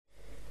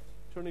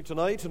Turning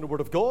tonight in the Word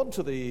of God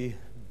to the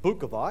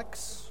book of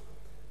Acts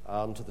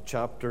and to the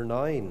chapter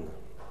 9.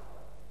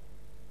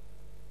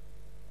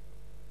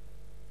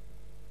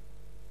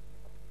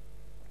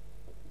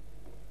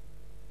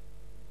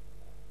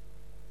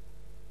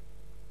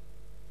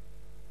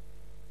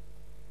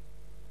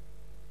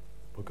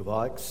 Book of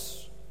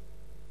Acts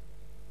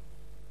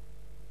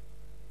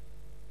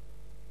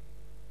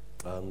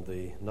and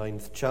the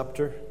 9th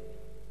chapter.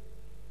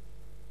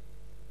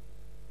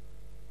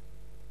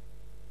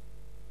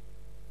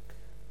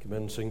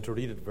 Commencing to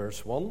read at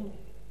verse 1.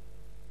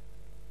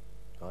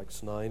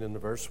 Acts 9 and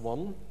verse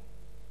 1.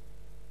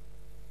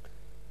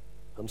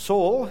 And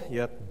Saul,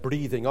 yet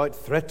breathing out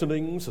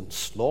threatenings and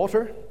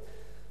slaughter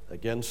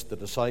against the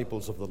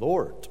disciples of the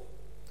Lord,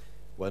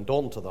 went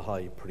on to the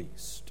high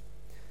priest,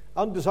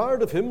 and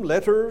desired of him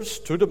letters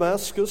to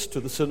Damascus to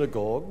the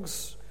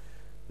synagogues,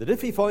 that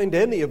if he found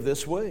any of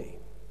this way,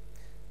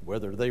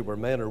 whether they were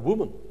men or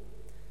women,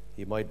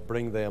 he might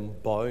bring them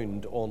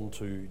bound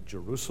unto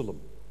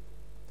Jerusalem.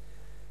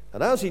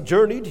 And as he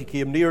journeyed, he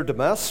came near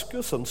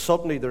Damascus, and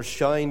suddenly there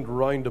shined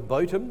round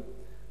about him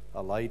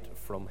a light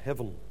from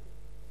heaven.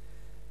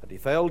 And he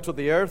fell to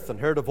the earth, and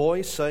heard a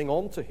voice saying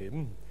unto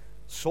him,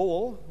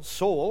 Saul,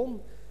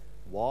 Saul,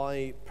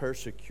 why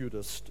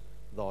persecutest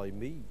thou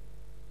me?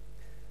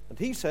 And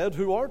he said,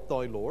 Who art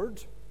thou,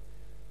 Lord?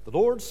 The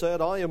Lord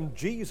said, I am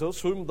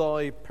Jesus, whom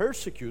thou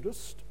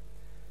persecutest.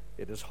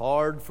 It is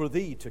hard for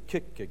thee to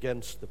kick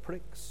against the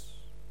pricks.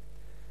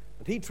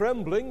 And he,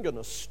 trembling and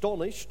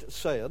astonished,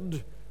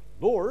 said,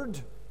 Lord,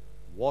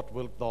 what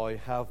wilt thou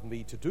have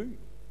me to do?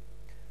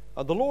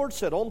 And the Lord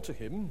said unto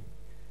him,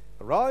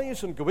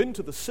 Arise and go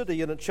into the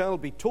city, and it shall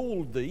be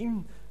told thee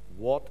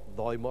what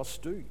thou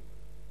must do.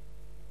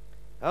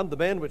 And the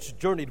men which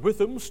journeyed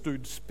with him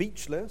stood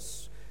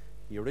speechless,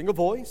 hearing a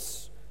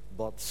voice,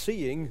 but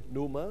seeing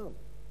no man.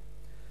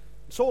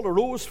 Saul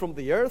arose from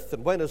the earth,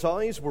 and when his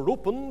eyes were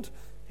opened,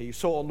 he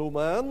saw no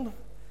man,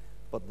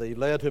 but they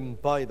led him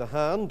by the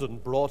hand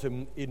and brought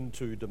him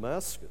into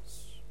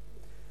Damascus.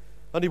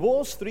 And he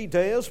was 3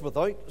 days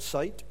without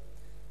sight,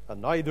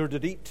 and neither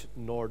did eat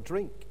nor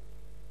drink.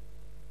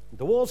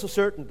 There was a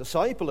certain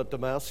disciple at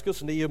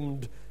Damascus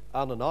named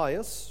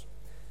Ananias,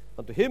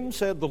 and to him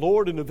said the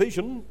Lord in a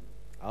vision,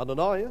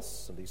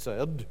 Ananias. And he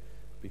said,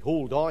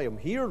 Behold, I am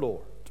here,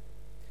 Lord.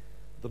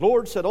 The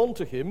Lord said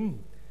unto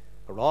him,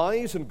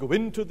 Arise and go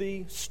into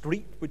the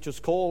street which is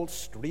called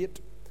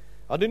Straight,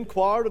 and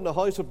inquire in the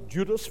house of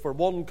Judas for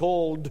one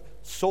called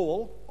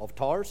Saul of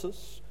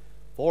Tarsus,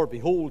 for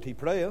behold, he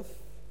prayeth,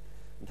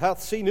 and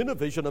hath seen in a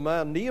vision a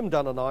man named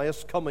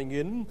Ananias coming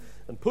in,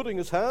 and putting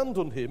his hand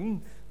on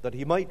him, that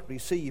he might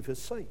receive his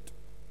sight.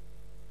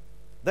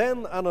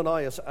 Then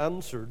Ananias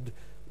answered,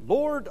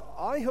 Lord,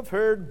 I have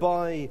heard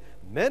by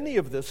many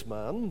of this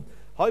man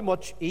how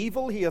much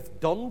evil he hath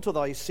done to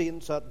thy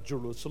saints at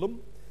Jerusalem,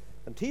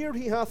 and here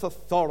he hath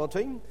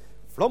authority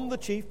from the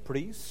chief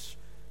priests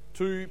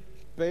to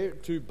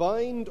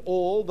bind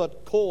all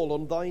that call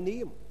on thy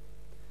name.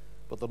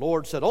 But the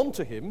Lord said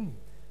unto him,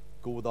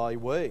 Go thy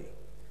way.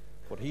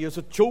 For he is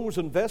a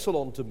chosen vessel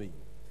unto me,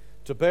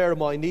 to bear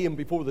my name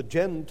before the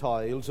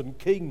Gentiles and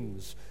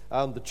kings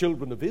and the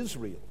children of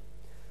Israel.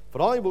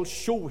 For I will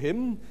show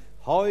him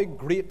how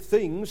great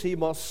things he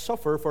must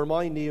suffer for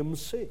my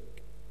name's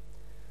sake.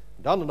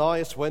 And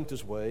Ananias went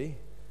his way,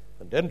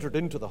 and entered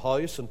into the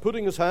house, and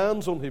putting his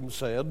hands on him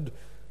said,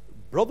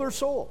 Brother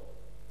Saul,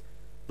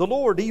 the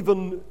Lord,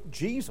 even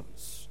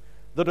Jesus,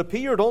 that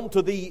appeared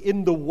unto thee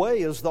in the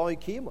way as thou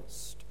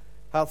camest,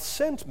 hath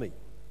sent me,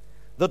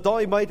 that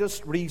thou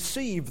mightest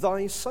receive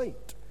thy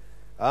sight,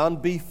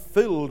 and be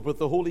filled with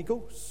the Holy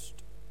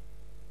Ghost.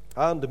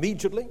 And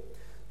immediately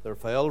there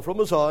fell from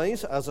his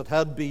eyes as it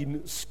had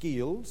been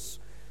scales,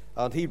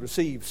 and he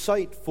received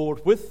sight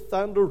forthwith,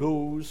 and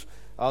arose,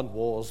 and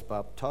was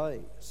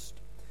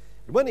baptized.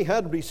 And when he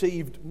had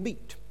received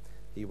meat,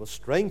 he was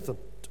strengthened.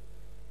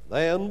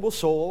 Then was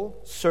Saul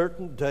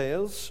certain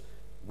days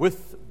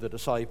with the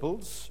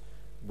disciples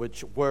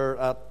which were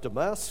at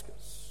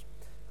Damascus,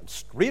 and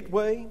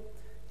straightway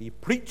he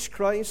preached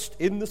Christ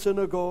in the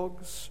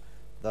synagogues,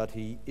 that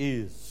he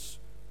is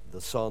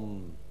the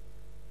Son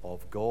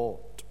of God.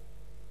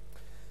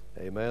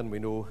 Amen. We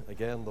know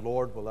again the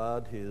Lord will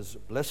add his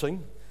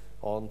blessing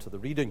on to the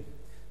reading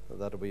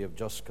that we have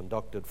just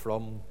conducted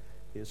from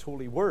his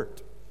holy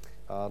word.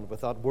 And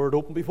with that word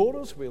open before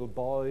us, we'll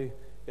bow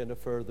in a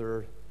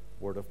further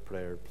word of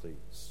prayer,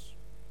 please.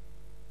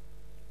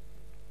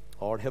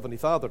 Our Heavenly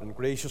Father and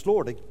gracious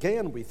Lord,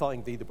 again we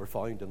thank thee that we're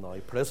found in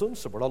thy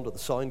presence, and we're under the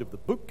sound of the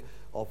book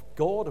of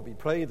God, and we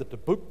pray that the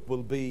book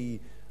will be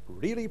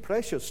really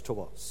precious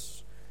to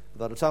us,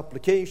 that its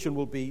application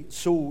will be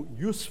so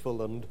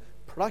useful and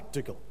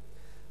practical,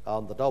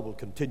 and that thou will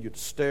continue to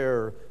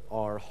stir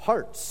our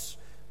hearts,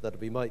 that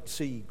we might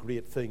see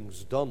great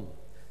things done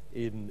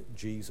in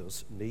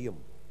Jesus' name.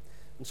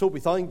 And so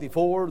we thank thee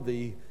for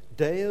the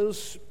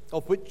days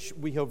of which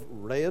we have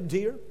read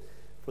here,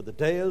 for the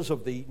days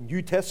of the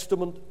New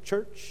Testament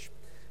church,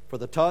 for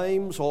the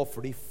times of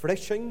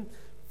refreshing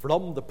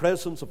from the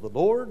presence of the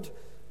Lord,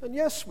 And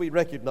yes, we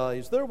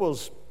recognize there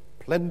was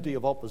plenty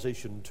of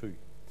opposition too.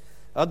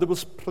 And there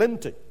was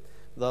plenty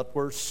that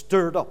were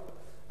stirred up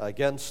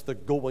against the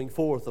going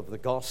forth of the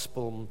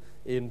gospel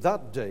in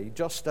that day,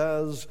 just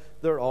as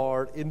there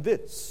are in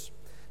this.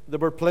 There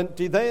were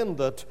plenty then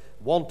that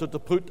wanted to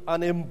put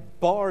an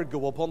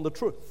embargo upon the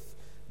truth,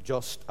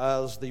 just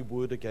as they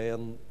would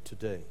again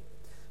today.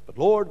 But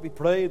Lord, we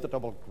pray that Thou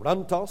will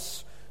grant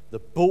us the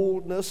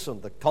boldness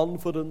and the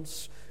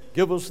confidence,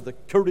 give us the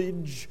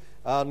courage,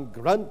 and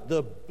grant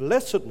the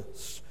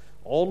blessedness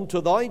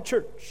unto Thy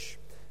church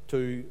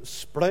to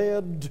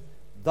spread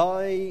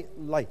Thy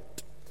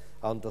light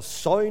and to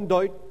sound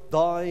out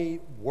Thy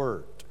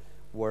word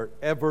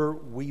wherever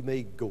we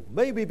may go.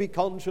 May we be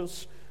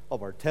conscious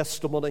of our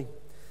testimony,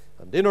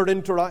 and in our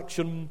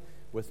interaction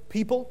with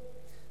people,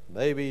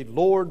 may we,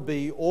 Lord,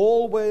 be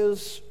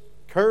always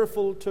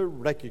careful to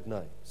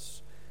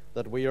recognize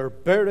that we are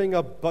bearing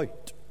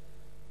about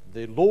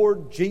the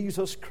Lord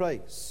Jesus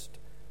Christ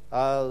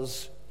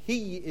as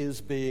He is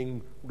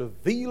being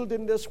revealed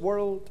in this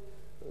world,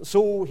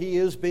 so He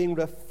is being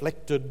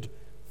reflected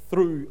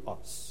through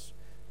us.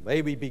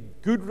 May we be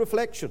good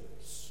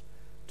reflections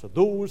to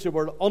those who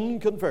are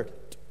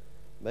unconverted.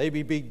 May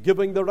we be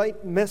giving the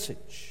right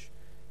message.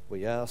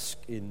 We ask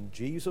in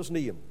Jesus'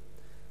 name,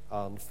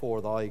 and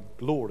for Thy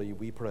glory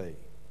we pray.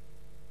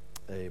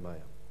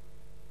 Amen.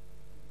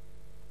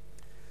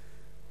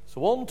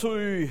 So on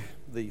to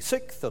the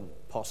sixth and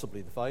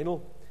possibly the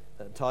final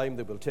time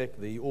that we'll take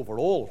the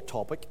overall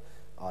topic.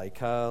 I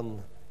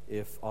can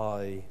if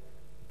I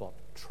but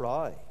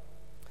try.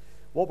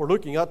 What we're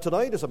looking at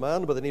tonight is a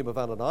man by the name of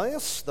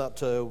Ananias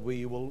that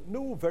we will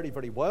know very,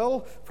 very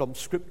well from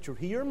Scripture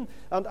here.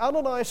 And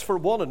Ananias, for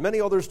one, and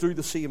many others do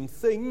the same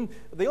thing,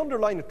 they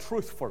underline a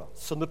truth for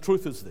us, and the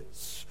truth is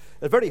this.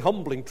 A very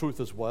humbling truth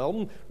as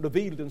well,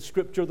 revealed in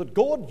Scripture, that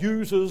God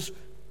uses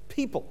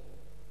people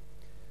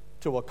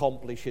to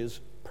accomplish His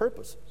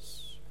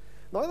purposes.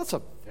 Now, that's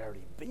a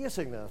very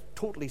basic,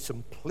 totally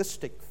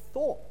simplistic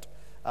thought,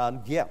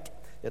 and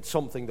yet it's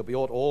something that we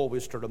ought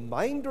always to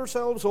remind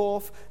ourselves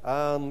of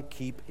and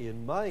keep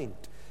in mind.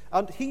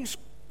 And He's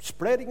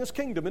spreading His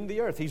kingdom in the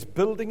earth. He's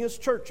building His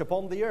church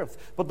upon the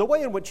earth. But the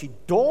way in which He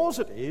does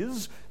it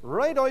is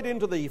right out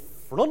into the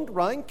front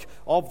rank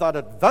of that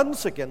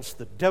advance against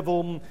the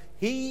devil.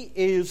 He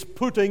is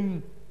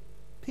putting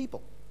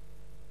people,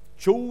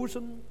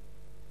 chosen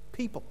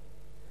people,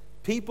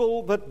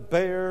 people that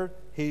bear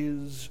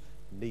His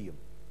name.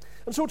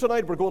 And so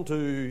tonight we're going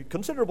to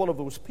consider one of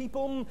those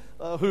people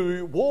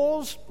who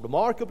was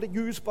remarkably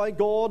used by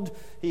God.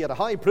 He had a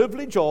high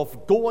privilege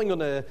of going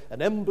on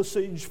an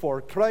embassage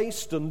for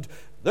Christ, and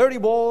there he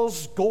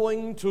was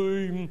going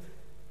to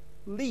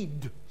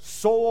lead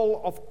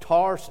Saul of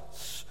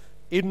Tarsus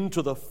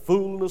into the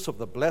fullness of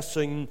the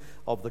blessing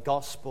of the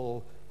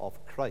gospel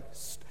of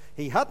Christ.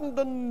 He hadn't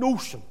a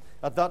notion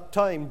at that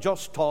time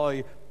just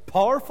how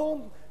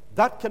powerful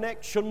that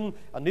connection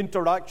and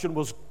interaction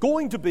was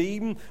going to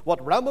be,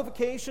 what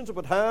ramifications it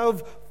would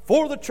have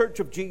for the Church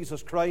of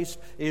Jesus Christ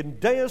in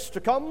days to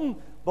come.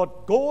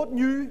 But God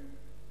knew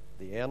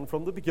the end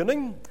from the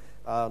beginning,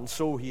 and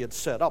so He had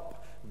set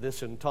up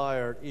this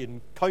entire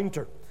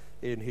encounter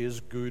in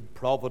His good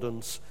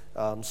providence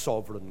and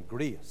sovereign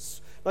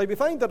grace. Now, we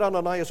find that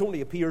Ananias only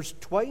appears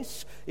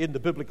twice in the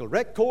biblical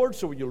record,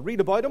 so you'll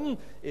read about him,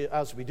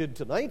 as we did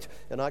tonight,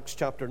 in Acts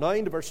chapter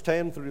 9, verse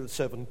 10 through to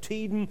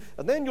 17,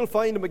 and then you'll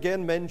find him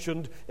again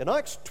mentioned in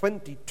Acts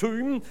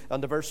 22,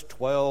 and the verse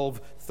 12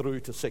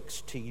 through to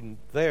 16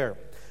 there.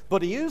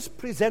 But he is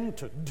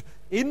presented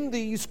in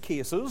these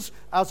cases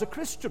as a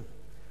Christian,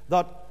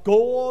 that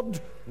God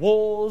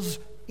was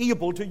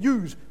able to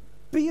use.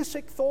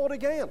 Basic thought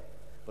again.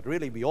 But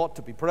really, we ought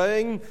to be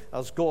praying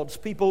as God's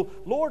people,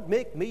 Lord,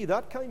 make me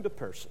that kind of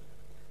person.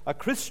 A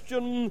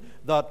Christian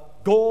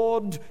that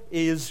God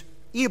is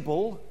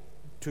able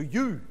to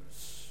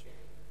use.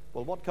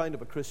 Well, what kind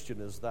of a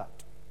Christian is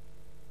that?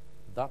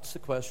 That's the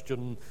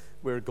question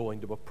we're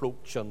going to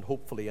approach and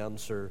hopefully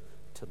answer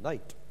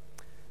tonight.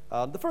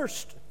 And the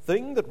first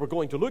thing that we're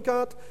going to look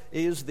at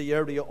is the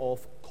area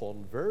of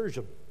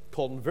conversion.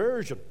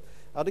 Conversion.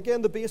 And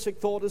again, the basic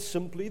thought is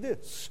simply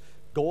this.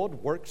 God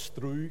works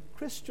through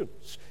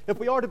Christians. If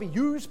we are to be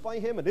used by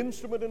Him, an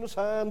instrument in His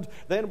hand,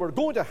 then we're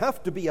going to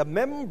have to be a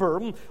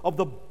member of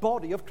the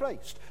body of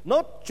Christ.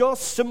 Not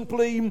just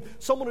simply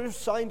someone who's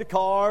signed a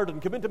card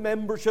and come into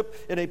membership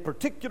in a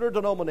particular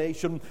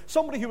denomination,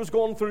 somebody who has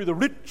gone through the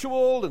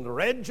ritual and the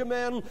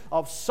regimen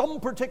of some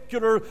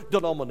particular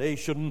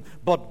denomination,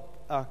 but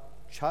a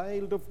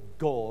child of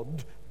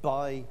God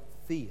by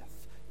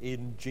faith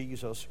in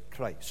Jesus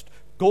Christ.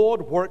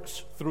 God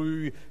works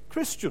through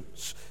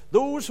Christians.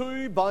 Those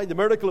who, by the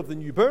miracle of the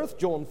new birth,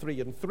 John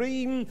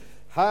 3:3,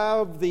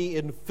 have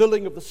the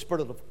infilling of the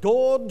Spirit of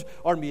God,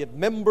 are made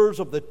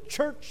members of the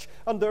church,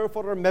 and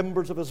therefore are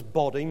members of His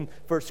body,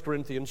 1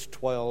 Corinthians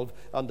 12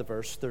 and the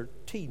verse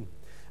 13.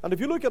 And if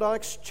you look at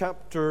Acts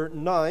chapter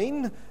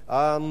 9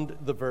 and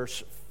the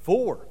verse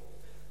 4,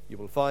 you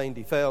will find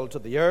he fell to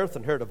the earth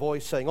and heard a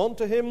voice saying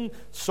unto him,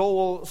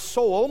 Saul,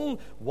 Saul,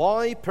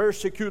 why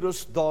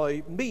persecutest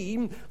thou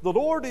me? The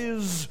Lord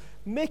is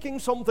making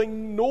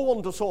something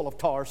known to Saul of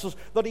Tarsus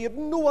that he had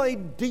no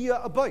idea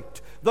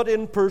about, that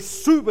in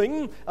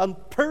pursuing and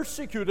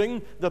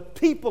persecuting the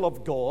people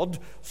of God,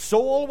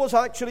 Saul was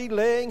actually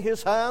laying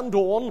his hand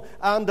on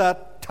and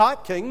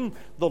attacking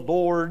the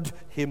Lord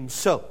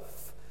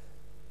himself.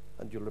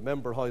 And you'll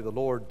remember how the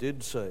Lord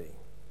did say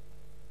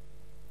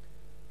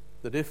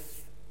that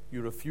if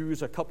you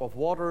refuse a cup of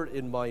water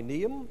in my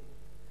name,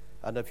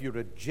 and if you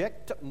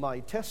reject my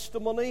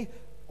testimony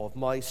of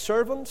my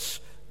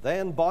servants,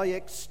 then by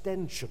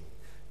extension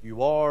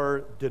you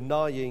are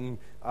denying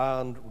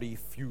and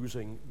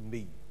refusing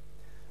me.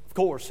 Of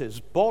course, his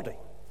body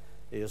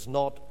is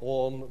not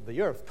on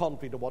the earth,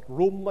 contrary to what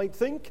Rome might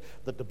think,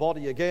 that the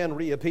body again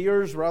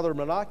reappears rather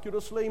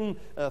miraculously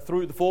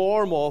through the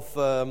form of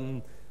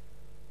the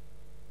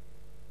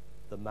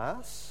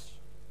Mass.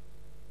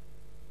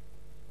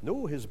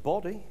 No, his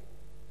body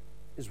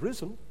is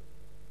risen,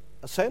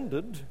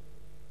 ascended,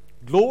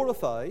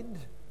 glorified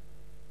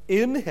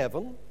in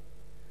heaven,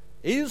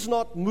 is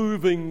not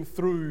moving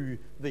through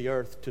the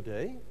earth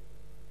today,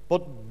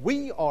 but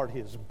we are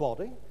his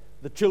body,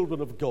 the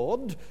children of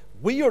God.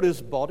 We are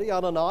his body.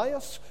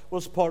 Ananias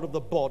was part of the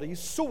body,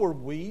 so are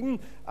we,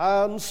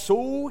 and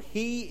so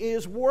he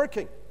is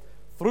working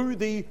through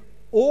the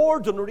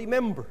ordinary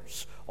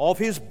members of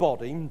his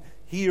body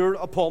here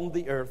upon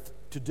the earth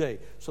today.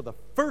 So the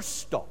first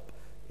stop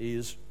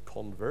is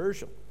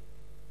conversion.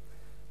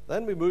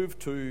 Then we move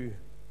to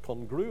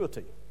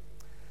congruity.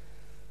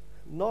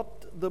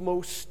 Not the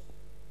most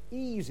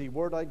easy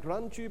word, I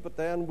grant you, but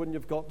then when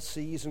you've got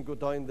C's and go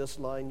down this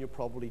line, you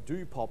probably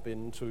do pop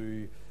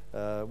into,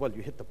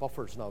 you hit the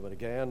buffers now and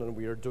again, and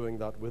we are doing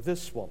that with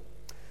this one.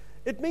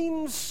 It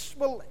means,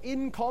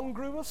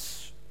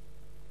 incongruous,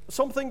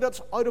 something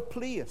that's out of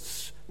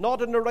place,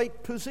 not in the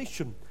right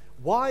position.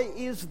 Why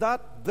is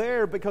that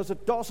there? Because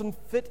it doesn't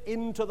fit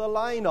into the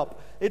lineup.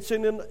 It's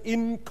in an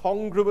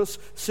incongruous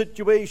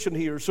situation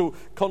here. So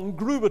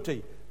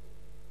congruity.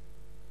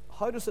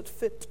 How does it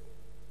fit?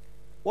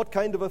 What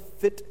kind of a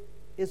fit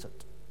is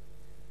it?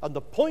 And the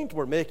point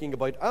we're making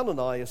about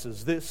Ananias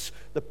is this: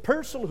 the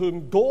person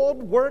whom God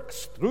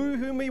works, through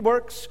whom he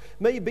works,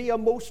 may be a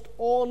most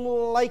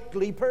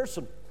unlikely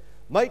person.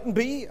 Mightn't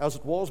be, as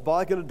it was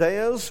back in the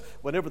days,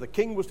 whenever the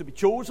king was to be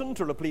chosen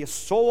to replace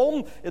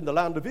Saul in the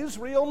land of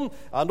Israel,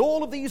 and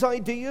all of these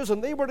ideas,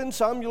 and they were in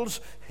Samuel's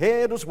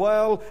head as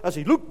well, as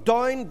he looked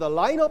down the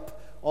lineup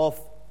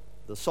of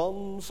the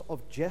sons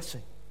of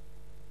Jesse.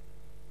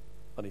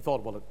 And he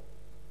thought,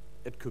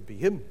 it could be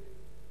him.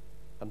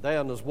 And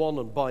then as one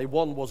and by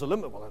one was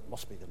eliminated, it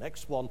must be the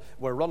next one.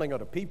 We're running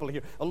out of people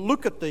here. And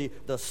look at the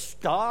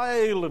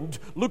style, and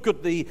look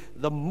at the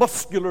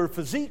muscular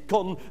physique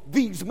on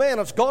these men.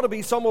 It's got to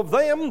be some of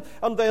them.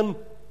 And then,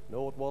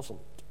 no, it wasn't.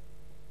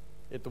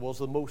 It was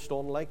the most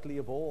unlikely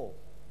of all.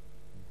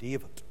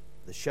 David,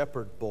 the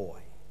shepherd boy,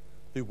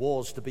 who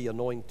was to be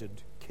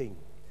anointed king.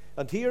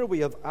 And here we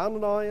have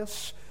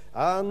Ananias,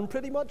 and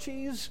pretty much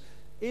he's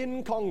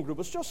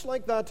incongruous, just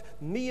like that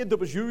maid that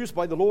was used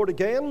by the Lord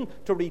again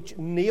to reach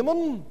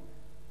Naaman,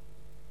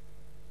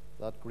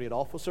 that great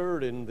officer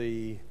in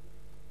the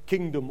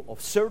kingdom of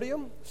Syria,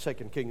 2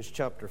 Kings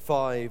chapter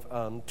 5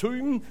 and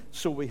 2.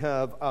 So we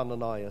have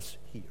Ananias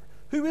here.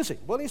 Who is he?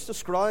 Well, he's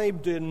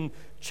described in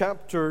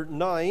chapter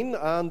 9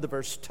 and the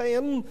verse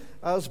 10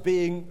 as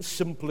being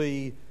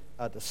simply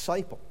a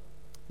disciple.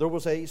 There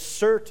was a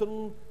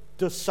certain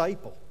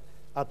disciple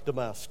at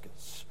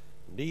Damascus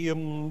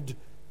named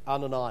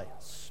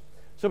Ananias.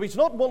 So he's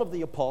not one of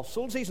the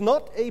apostles. He's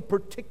not a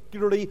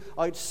particularly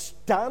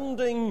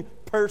outstanding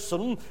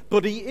person,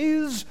 but he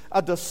is a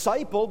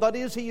disciple. That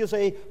is, he is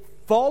a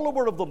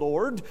follower of the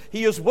Lord.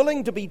 He is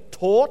willing to be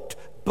taught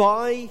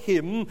by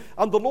him,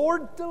 and the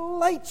Lord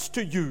delights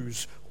to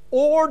use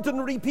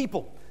ordinary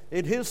people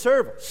in his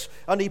service,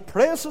 and he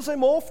presses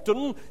him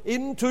often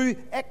into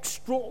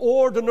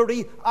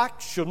extraordinary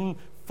action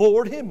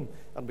for him.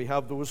 And we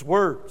have those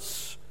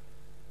words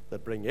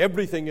that bring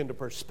everything into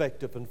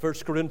perspective in 1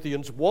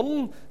 Corinthians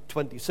 1,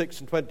 26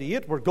 and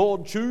 28, where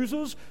God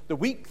chooses the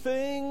weak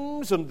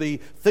things and the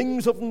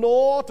things of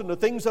naught and the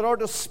things that are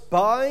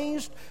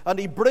despised, and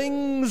he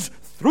brings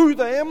through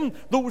them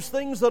those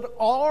things that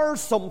are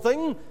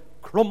something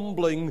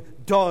crumbling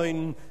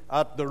down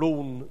at their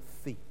own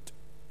feet.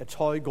 It's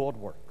how God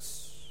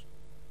works.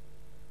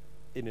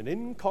 In an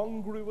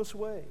incongruous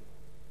way.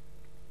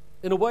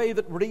 In a way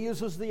that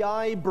raises the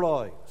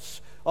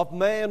eyebrows of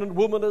men and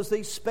women as they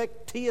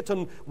spectate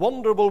and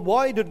wonder,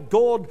 why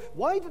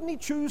didn't he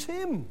choose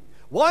him?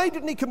 Why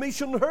didn't he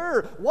commission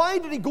her? Why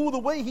did he go the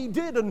way he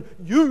did and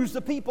use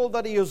the people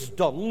that he has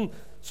done?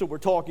 So we're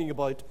talking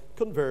about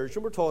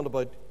conversion, we're talking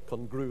about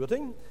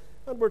congruity,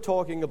 and we're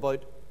talking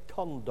about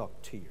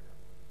conduct here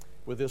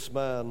with this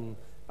man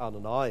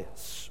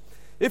Ananias.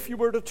 If you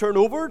were to turn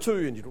over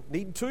to, and you don't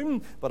need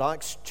to, but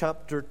Acts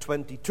chapter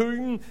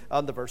 22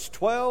 and the verse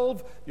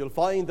 12, you'll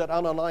find that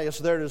Ananias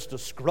there is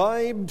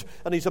described,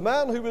 and he's a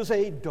man who is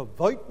a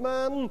devout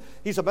man.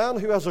 He's a man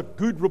who has a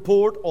good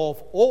report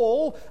of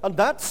all, and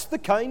that's the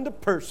kind of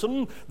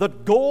person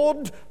that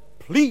God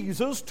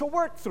pleases to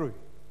work through.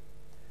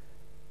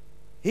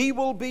 He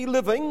will be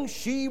living,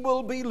 she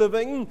will be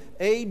living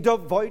a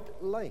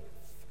devout life.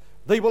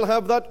 They will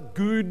have that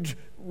good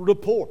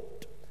report.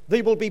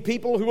 They will be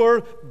people who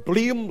are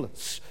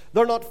blameless.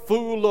 They're not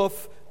full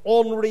of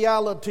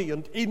unreality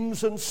and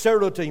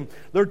insincerity.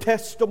 Their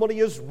testimony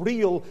is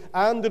real,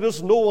 and it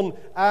is known,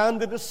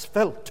 and it is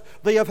felt.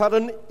 They have had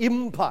an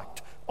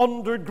impact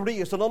under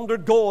grace and under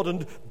God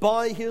and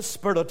by His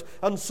Spirit.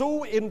 And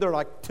so in their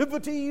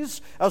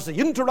activities, as they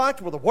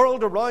interact with the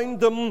world around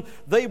them,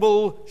 they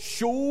will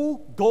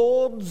show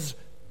God's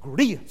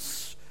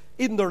grace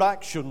in their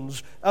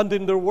actions and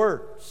in their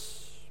words.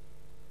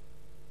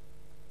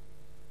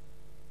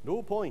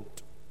 No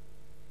point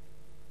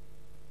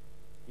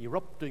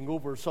erupting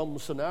over some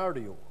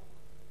scenario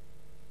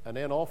and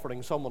then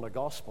offering someone a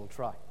gospel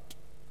tract.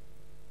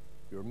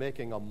 You're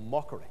making a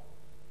mockery,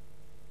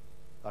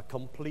 a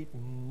complete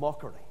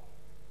mockery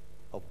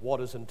of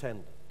what is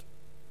intended.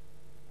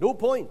 No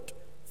point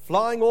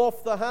flying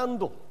off the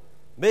handle,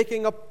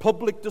 making a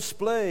public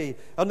display,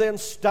 and then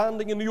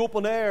standing in the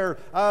open air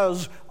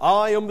as,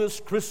 I am this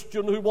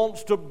Christian who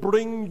wants to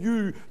bring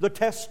you the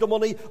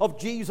testimony of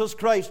Jesus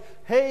Christ.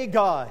 Hey,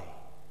 guy,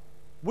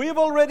 we've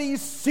already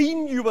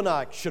seen you in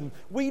action.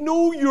 We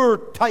know your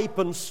type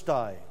and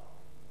style.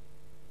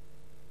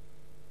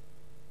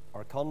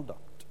 Our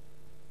conduct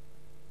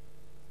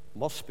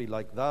must be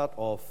like that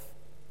of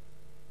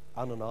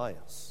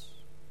Ananias.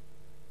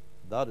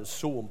 That is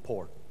so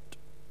important.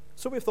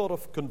 So we've thought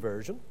of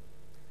conversion,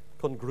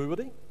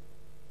 congruity,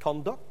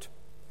 conduct.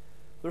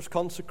 There's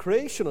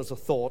consecration as a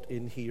thought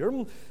in here.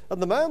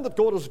 And the man that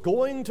God is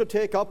going to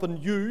take up and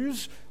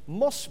use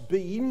must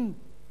be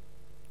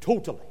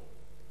totally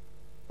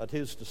at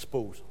His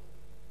disposal.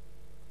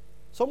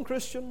 Some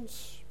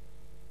Christians,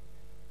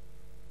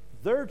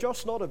 they're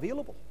just not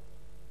available.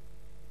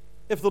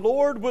 If the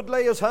Lord would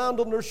lay His hand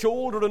on their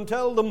shoulder and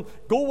tell them,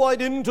 go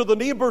out into the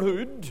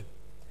neighborhood,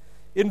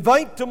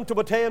 invite them to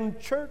attend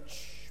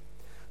church,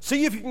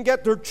 see if you can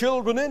get their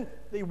children in,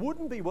 they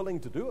wouldn't be willing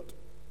to do it.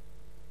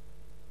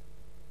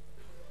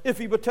 If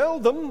He would tell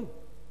them,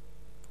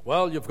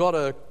 well, you've got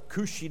a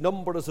cushy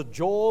number as a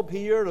job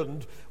here,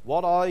 and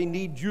what I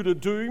need you to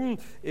do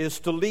is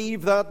to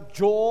leave that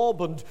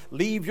job and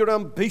leave your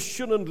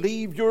ambition and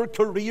leave your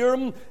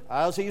career,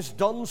 as He's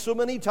done so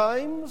many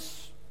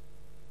times.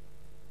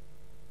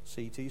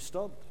 C.T.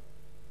 Studd.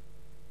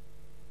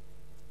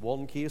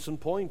 One case in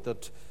point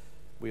that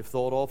we've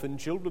thought of in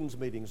children's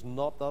meetings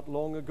not that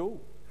long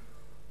ago.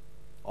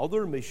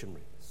 Other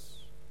missionaries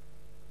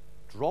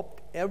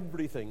dropped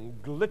everything,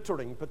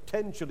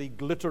 potentially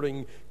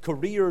glittering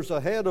careers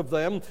ahead of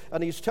them,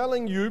 and he's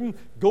telling you,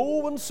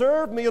 go and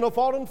serve me in a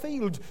foreign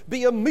field.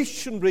 Be a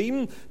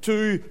missionary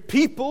to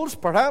peoples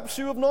perhaps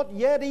who have not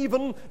yet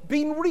even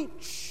been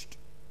reached.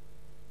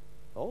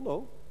 Oh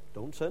no,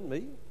 don't send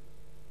me.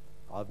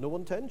 I've no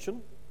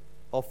intention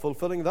of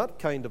fulfilling that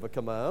kind of a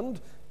command.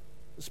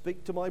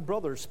 Speak to my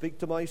brother, speak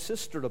to my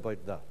sister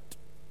about that.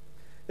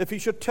 If he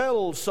should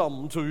tell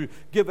some to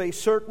give a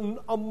certain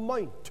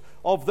amount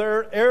of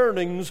their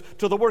earnings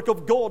to the work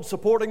of God,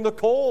 supporting the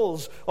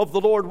cause of the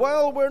Lord,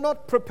 well, we're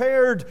not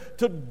prepared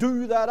to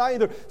do that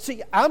either.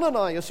 See,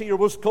 Ananias here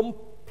was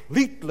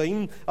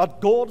completely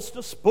at God's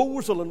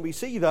disposal, and we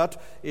see that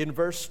in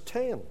verse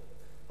 10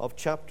 of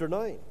chapter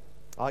 9.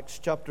 Acts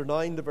chapter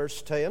 9, the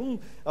verse 10,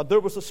 and there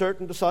was a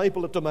certain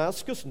disciple at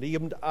Damascus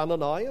named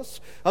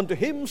Ananias, and to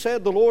him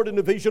said the Lord in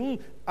a vision,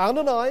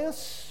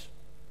 Ananias.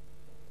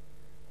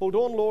 Hold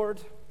on, Lord.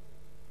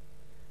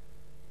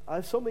 I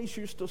have some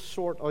issues to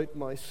sort out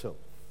myself.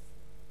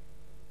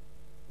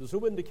 There's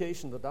no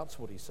indication that that's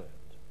what he said.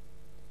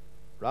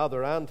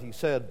 Rather, and he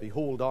said,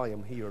 behold, I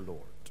am here,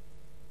 Lord.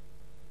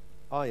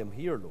 I am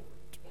here, Lord.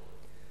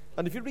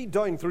 And if you read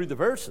down through the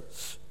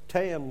verses,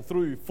 10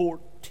 through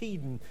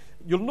 14,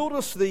 you'll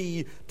notice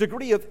the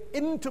degree of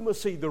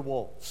intimacy there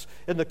was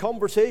in the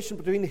conversation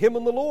between him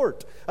and the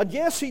Lord. And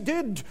yes, he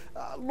did.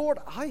 Lord,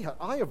 I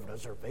have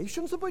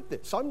reservations about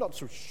this. I'm not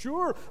so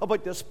sure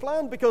about this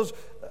plan because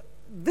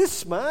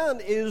this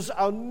man is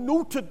a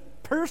noted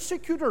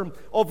persecutor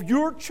of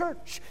your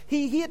church.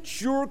 He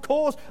hates your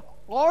cause.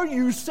 Are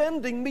you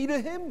sending me to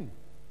him?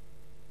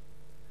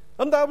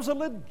 And that was a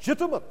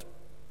legitimate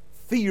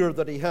fear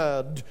that he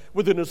had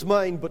within his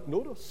mind. But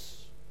notice,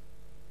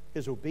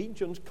 his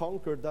obedience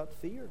conquered that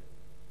fear.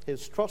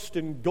 His trust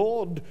in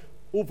God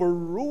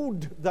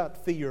overrode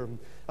that fear.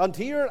 And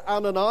here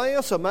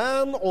Ananias, a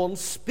man on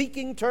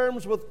speaking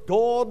terms with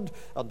God,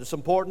 and it's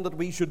important that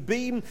we should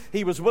be,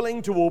 he was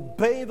willing to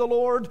obey the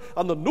Lord.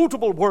 And the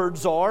notable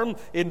words are,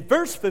 in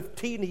verse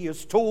 15 he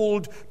is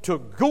told to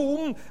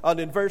go, and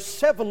in verse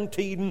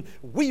 17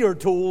 we are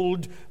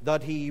told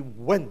that he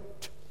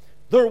went.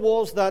 There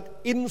was that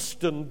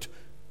instant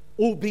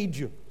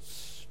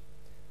obedience.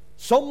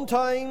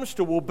 Sometimes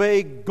to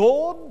obey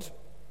God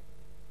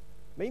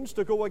means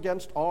to go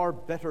against our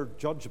better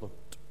judgment.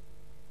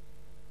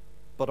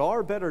 But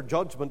our better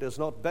judgment is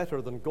not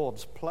better than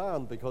God's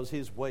plan, because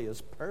His way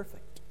is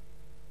perfect.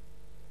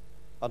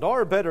 And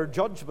our better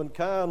judgment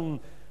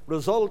can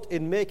result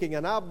in making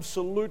an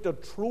absolute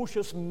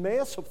atrocious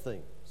mess of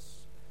things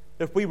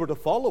if we were to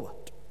follow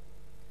it.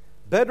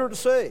 Better to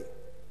say,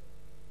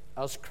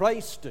 as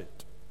Christ did,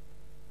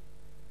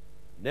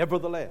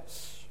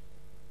 nevertheless,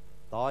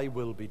 thy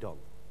will be done.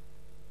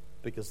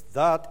 Because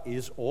that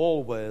is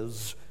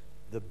always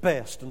the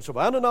best. And so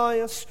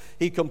Ananias,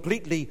 he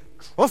completely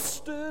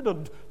trusted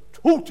and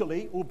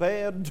totally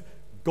obeyed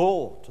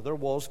God. There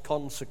was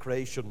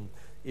consecration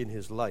in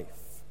his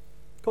life.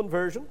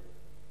 Conversion,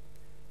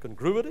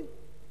 congruity,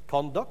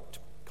 conduct,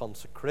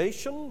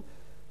 consecration,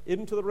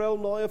 into the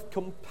realm now of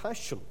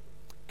compassion.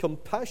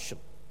 Compassion.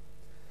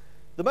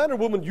 The man or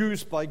woman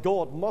used by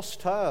God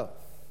must have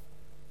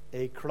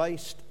a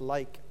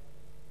Christ-like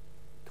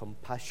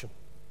compassion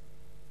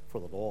for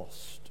the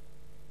lost.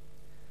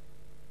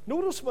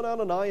 Notice when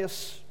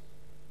Ananias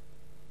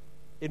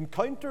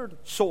encountered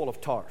Saul of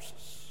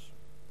Tarsus,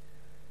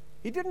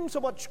 he didn't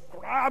so much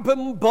grab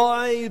him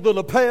by the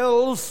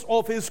lapels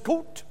of his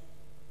coat,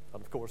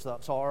 and of course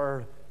that's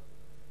our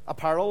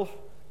apparel,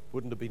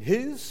 wouldn't have been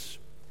his,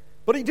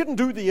 but he didn't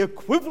do the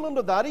equivalent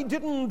of that. He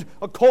didn't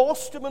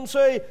accost him and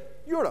say,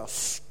 "You're a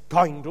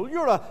scoundrel,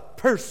 you're a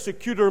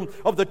persecutor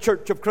of the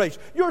church of Christ,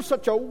 you're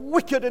such a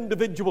wicked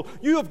individual,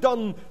 you have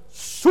done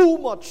so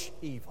much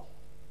evil."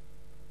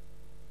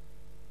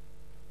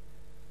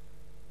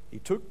 He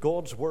took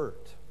God's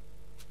word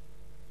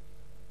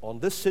on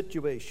this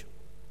situation,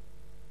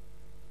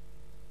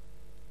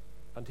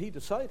 and he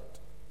decided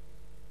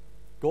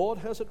God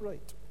has it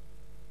right.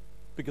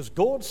 Because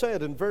God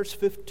said in verse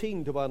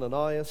 15 to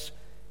Ananias,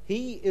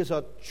 "He is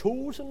a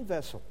chosen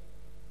vessel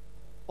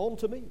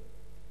unto me,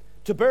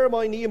 to bear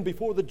my name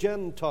before the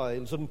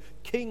Gentiles and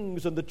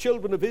kings and the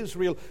children of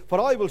Israel, for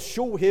I will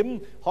show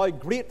him how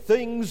great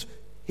things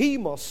he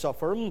must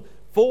suffer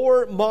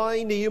for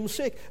my name's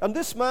sake." And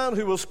this man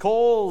who has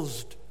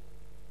caused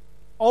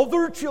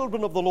other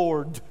children of the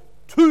Lord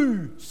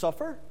to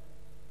suffer,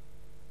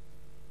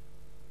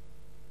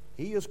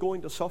 he is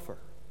going to suffer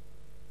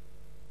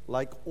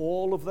like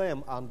all of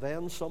them, and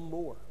then some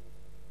more,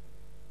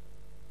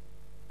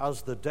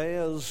 as the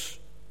days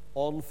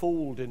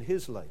unfold in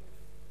his life.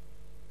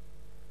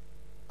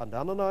 And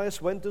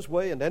Ananias went his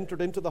way and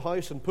entered into the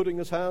house, and putting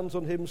his hands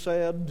on him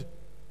said,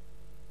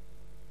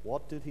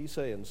 what did he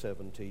say in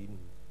 17?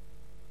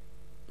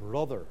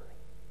 "Brother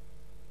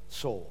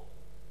Saul,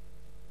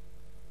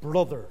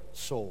 brother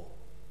Saul,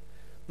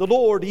 the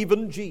Lord,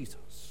 even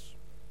Jesus,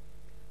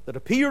 that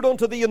appeared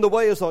unto thee in the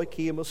way as thou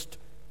camest,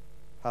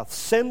 hath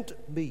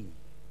sent me,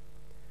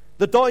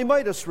 that thou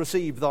mightest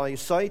receive thy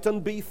sight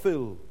and be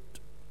filled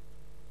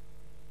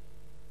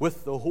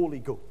with the Holy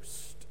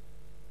Ghost."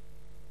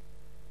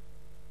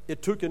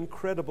 It took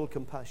incredible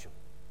compassion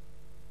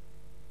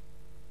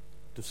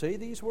to say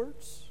these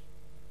words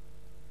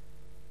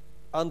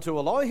and to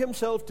allow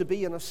himself to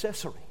be an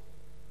accessory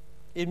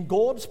in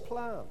God's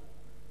plan,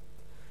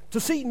 to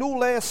see no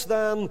less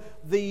than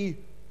the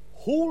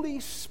Holy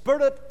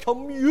Spirit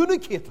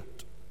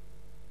communicated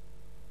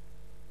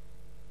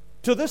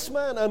to this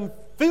man and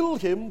fill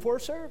him for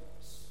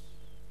service.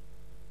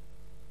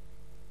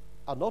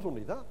 And not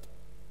only that,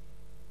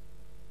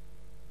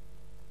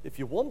 if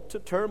you want to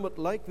term it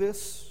like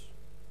this,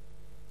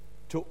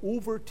 to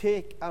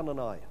overtake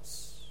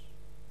Ananias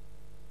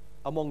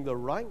among the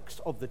ranks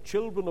of the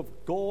children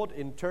of God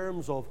in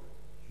terms of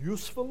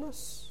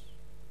usefulness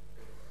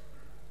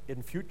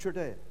in future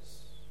days.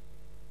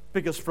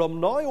 Because from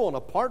now on,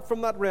 apart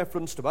from that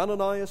reference to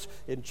Ananias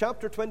in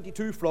chapter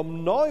 22,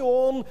 from now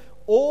on,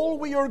 all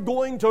we are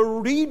going to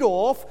read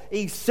off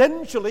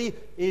essentially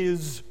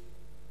is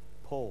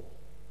Paul.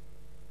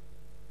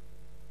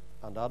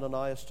 And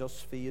Ananias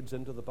just fades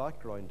into the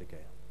background again.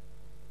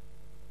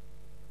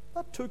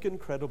 That took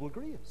incredible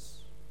grace.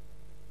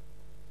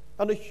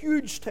 And a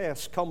huge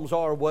test comes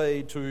our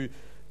way to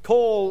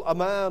call a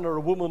man or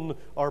a woman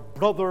our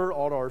brother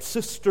or our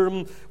sister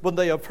when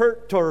they have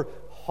hurt or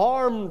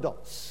harmed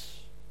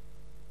us.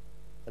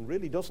 And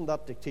really, doesn't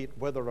that dictate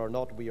whether or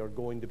not we are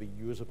going to be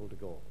usable to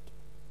God?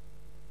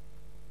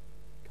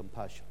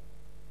 Compassion.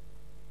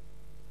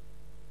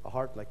 A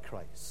heart like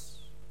Christ.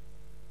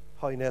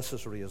 How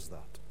necessary is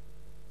that?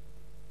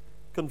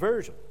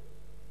 Conversion.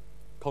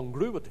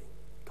 Congruity.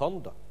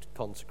 Conduct.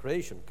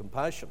 Consecration.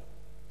 Compassion.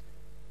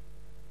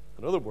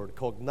 Another word,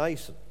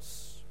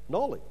 cognizance.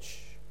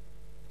 Knowledge.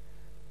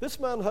 This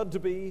man had to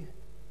be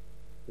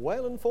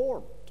well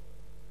informed.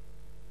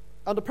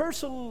 And a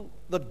person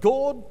that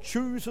God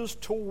chooses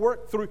to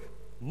work through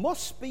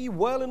must be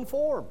well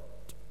informed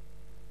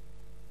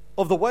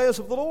of the ways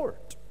of the Lord.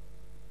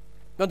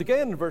 And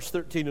again, in verse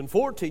 13 and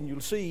 14, you'll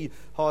see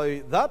how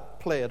that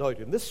played out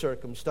in this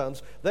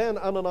circumstance. Then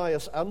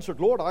Ananias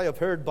answered, Lord, I have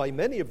heard by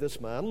many of this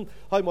man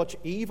how much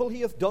evil he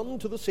hath done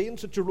to the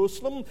saints at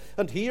Jerusalem,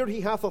 and here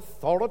he hath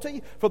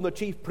authority from the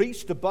chief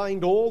priest to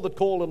bind all that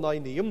call on thy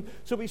name.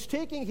 So he's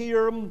taking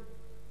here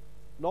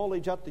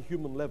knowledge at the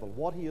human level,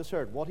 what he has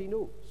heard, what he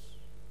knows.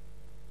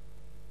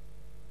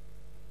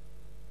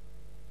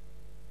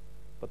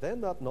 But then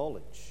that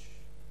knowledge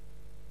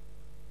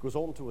goes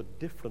on to a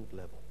different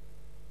level.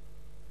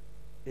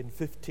 In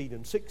 15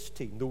 and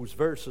 16, those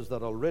verses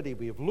that already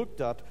we have looked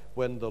at,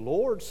 when the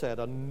Lord said,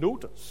 and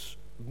notice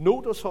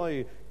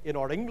how in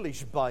our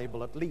English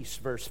Bible at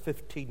least verse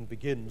 15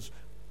 begins,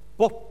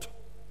 but,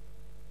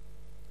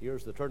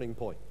 here's the turning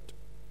point.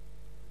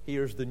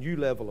 Here's the new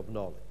level of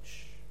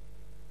knowledge.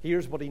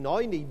 Here's what he now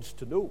needs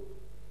to know.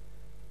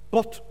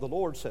 But the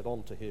Lord said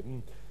unto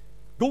him,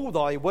 Go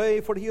thy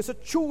way, for he is a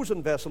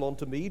chosen vessel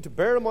unto me to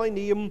bear my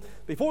name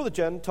before the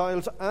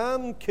Gentiles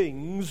and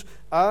kings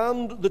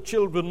and the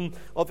children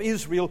of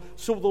Israel.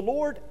 So the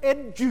Lord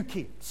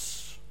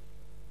educates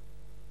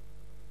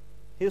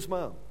his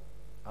man,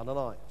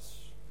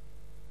 Ananias,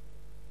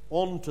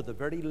 onto the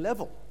very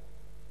level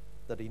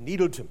that he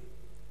needed him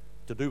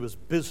to do his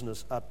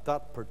business at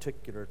that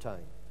particular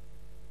time.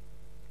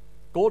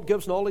 God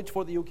gives knowledge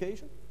for the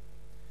occasion.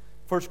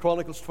 1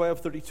 Chronicles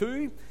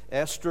 12:32,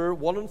 Esther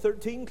 1 and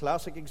 13,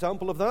 classic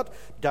example of that.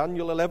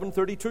 Daniel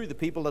 11:32, the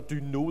people that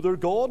do know their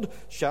God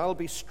shall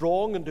be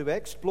strong and do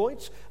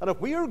exploits. And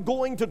if we are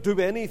going to do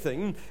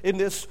anything in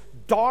this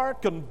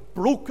dark and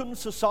broken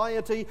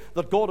society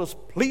that God has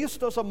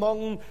placed us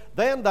among,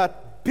 then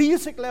that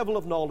basic level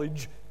of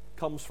knowledge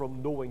comes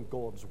from knowing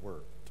God's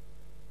Word.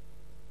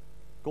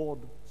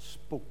 God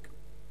spoke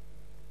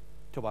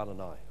to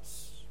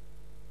Ananias,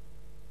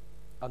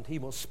 and he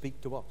must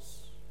speak to us.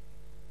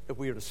 If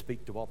we are to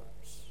speak to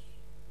others,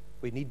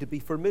 we need to be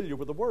familiar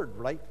with the Word,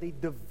 rightly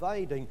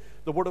dividing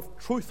the word of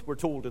truth, we're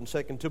told in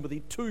 2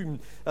 Timothy 2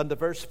 and the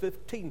verse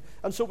 15.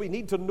 And so we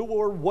need to know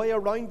our way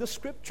around the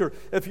Scripture.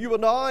 If you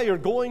and I are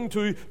going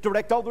to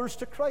direct others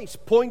to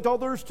Christ, point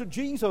others to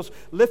Jesus,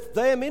 lift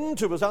them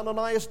into, as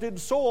Ananias did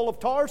Saul of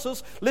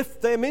Tarsus,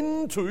 lift them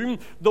into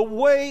the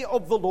way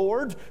of the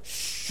Lord,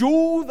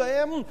 show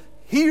them,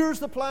 here's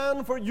the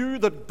plan for you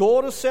that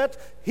God has set.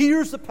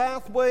 Here's the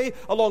pathway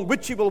along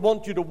which He will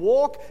want you to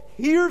walk.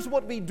 Here's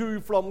what we do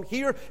from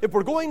here. If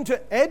we're going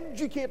to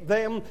educate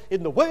them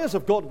in the ways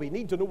of God, we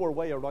need to know our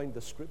way around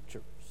the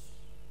Scriptures.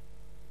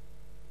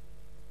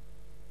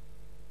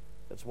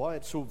 That's why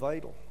it's so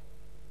vital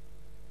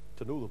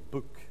to know the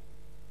book,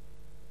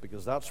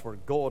 because that's where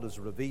God has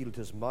revealed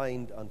His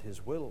mind and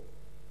His will.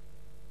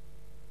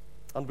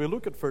 And we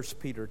look at 1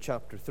 Peter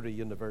chapter 3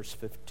 in the verse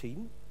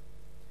 15.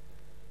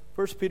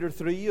 1 Peter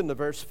 3 in the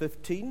verse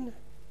 15.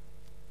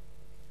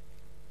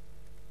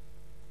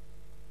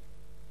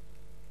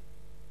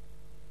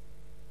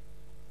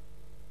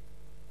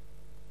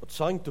 But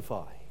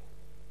sanctify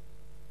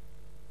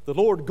the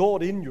Lord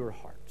God in your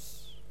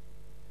hearts.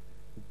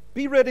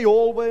 Be ready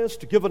always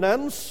to give an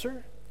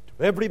answer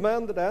to every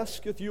man that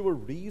asketh you a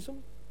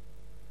reason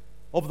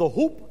of the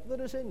hope that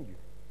is in you,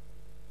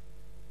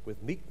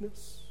 with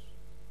meekness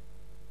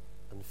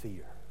and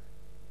fear,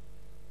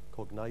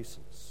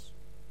 cognizance,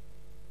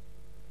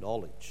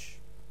 knowledge.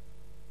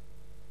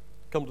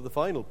 Come to the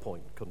final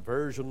point: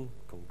 conversion,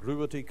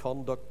 congruity,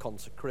 conduct,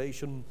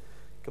 consecration,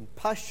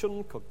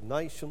 compassion,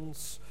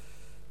 cognizance,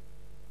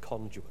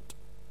 conduit.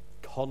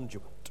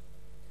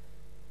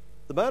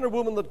 The man or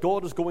woman that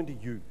God is going to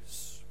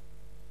use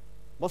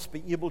must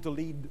be able to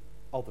lead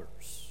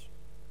others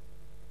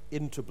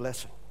into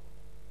blessing.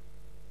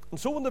 And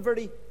so on the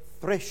very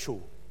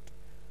threshold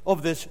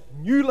of this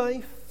new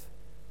life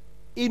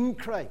in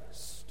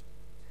Christ,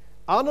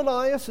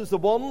 Ananias is the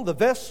one, the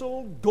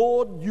vessel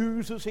God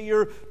uses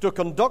here to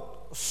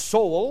conduct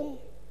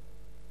Saul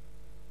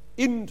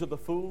into the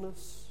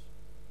fullness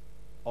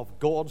of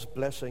God's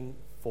blessing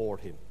for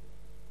him.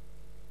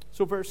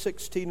 So verse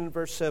 16 and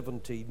verse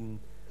 17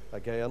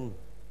 again.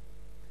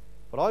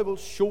 But I will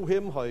show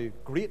him how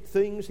great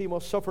things he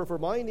must suffer for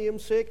my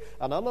name's sake.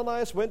 And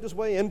Ananias went his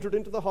way, entered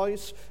into the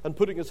house, and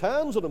putting his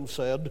hands on him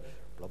said,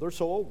 Brother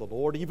Saul, the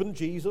Lord, even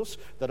Jesus,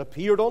 that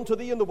appeared unto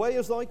thee in the way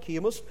as thou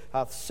camest,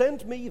 hath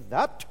sent me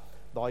that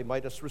thou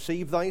mightest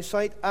receive thy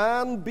sight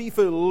and be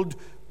filled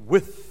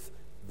with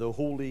the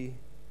Holy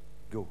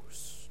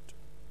Ghost.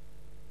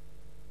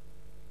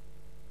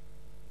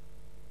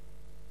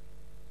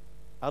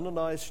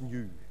 Ananias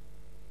knew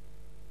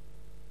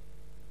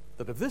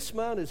that if this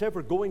man is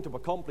ever going to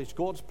accomplish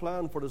God's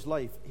plan for his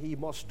life, he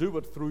must do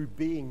it through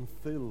being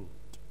filled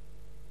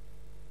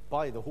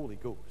by the Holy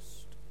Ghost.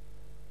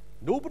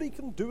 Nobody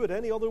can do it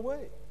any other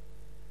way.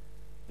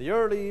 The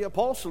early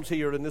apostles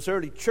here in this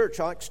early church,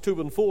 Acts 2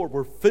 and 4,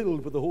 were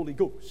filled with the Holy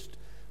Ghost.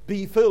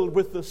 Be filled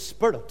with the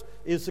Spirit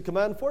is the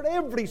command for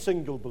every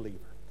single believer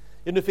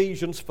in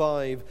Ephesians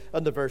 5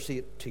 and the verse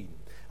 18.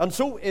 And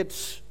so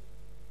it's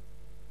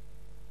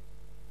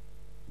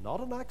not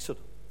an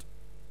accident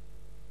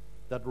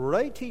that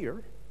right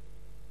here,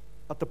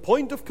 at the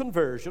point of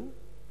conversion,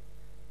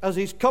 as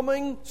he's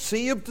coming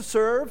saved to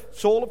serve,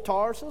 Saul of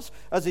Tarsus,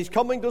 as he's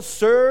coming to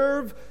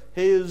serve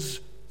his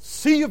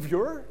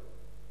Savior,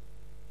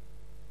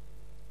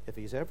 if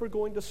he's ever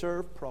going to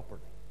serve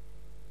properly,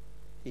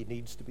 he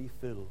needs to be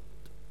filled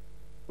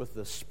with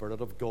the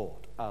Spirit of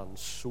God, and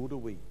so do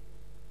we.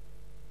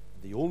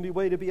 The only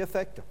way to be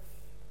effective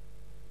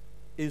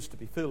is to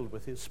be filled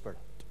with his Spirit.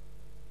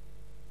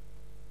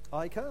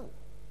 I can,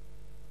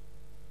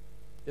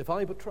 if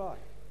I but try.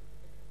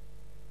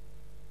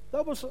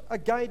 That was a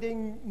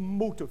guiding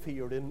motive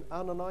here in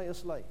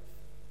Ananias' life.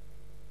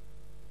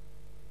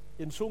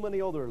 In so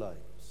many other lives,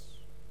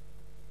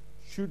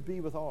 should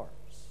be with ours.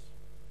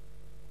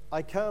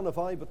 I can if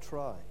I but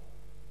try.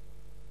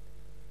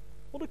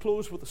 I want to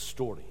close with a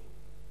story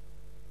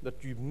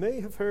that you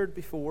may have heard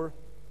before,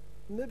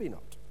 maybe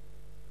not.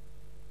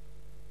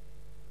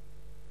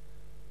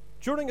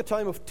 During a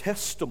time of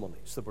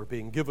testimonies that were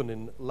being given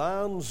in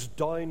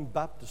Lansdowne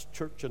Baptist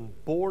Church in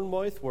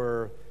Bournemouth,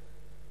 where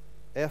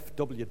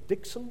F.W.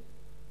 Dixon,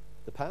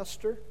 the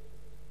pastor,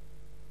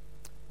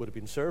 would have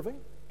been serving.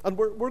 And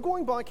we're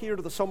going back here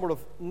to the summer of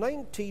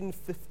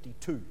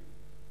 1952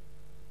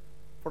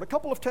 for a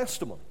couple of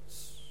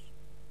testimonies.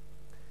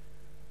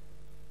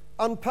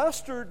 And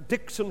Pastor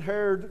Dixon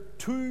heard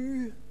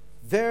two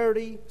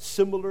very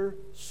similar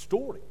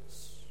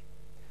stories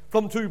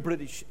from two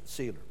British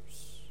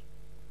sailors.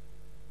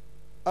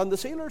 And the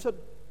sailors had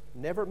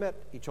never met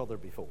each other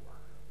before.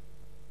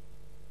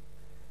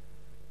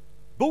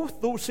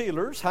 Both those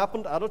sailors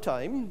happened at a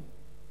time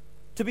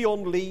to be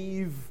on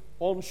leave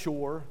on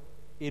shore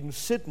in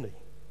Sydney,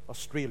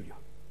 Australia.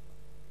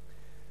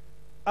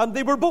 And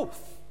they were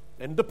both,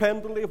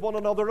 independently of one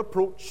another,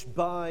 approached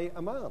by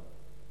a man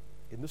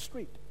in the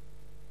street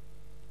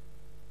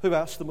who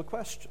asked them a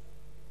question.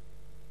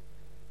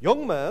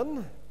 Young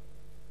man,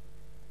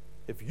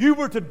 if you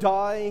were to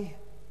die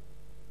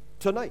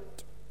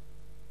tonight,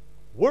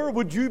 where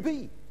would you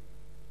be?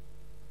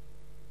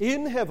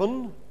 In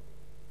heaven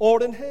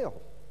or in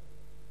hell?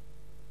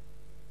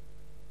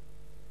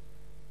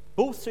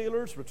 Both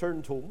sailors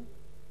returned home,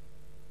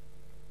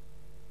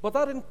 but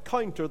that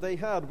encounter they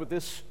had with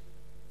this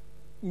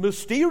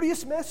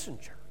mysterious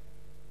messenger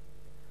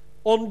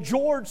on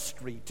George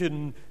Street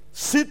in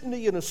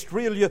Sydney in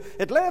Australia,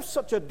 it left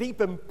such a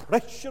deep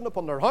impression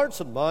upon their hearts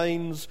and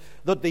minds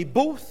that they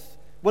both,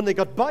 when they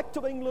got back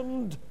to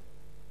England,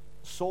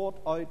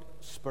 sought out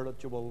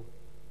spiritual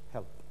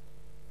help.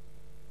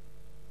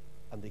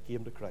 And they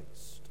came to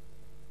Christ.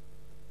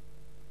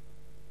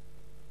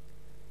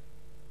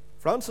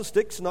 Francis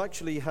Dixon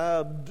actually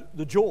had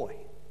the joy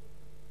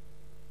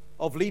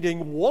of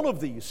leading one of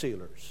these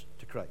sailors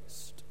to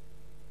Christ.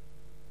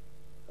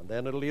 And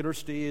then at a later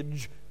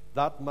stage,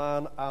 that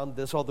man and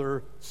this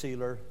other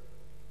sailor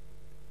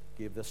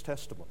gave this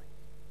testimony.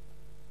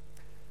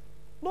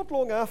 Not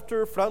long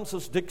after,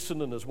 Francis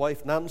Dixon and his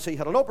wife Nancy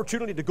had an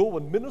opportunity to go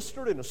and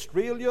minister in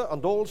Australia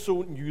and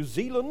also New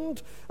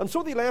Zealand. And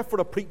so they left for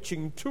a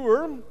preaching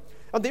tour.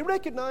 And they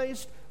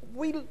recognized,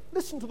 we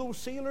listened to those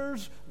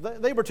sailors.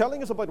 They were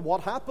telling us about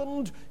what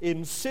happened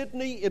in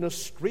Sydney, in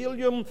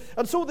Australia.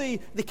 And so they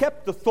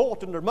kept the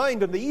thought in their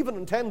mind, and they even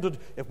intended,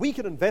 if we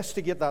can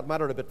investigate that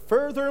matter a bit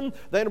further,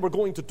 then we're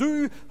going to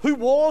do, who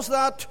was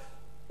that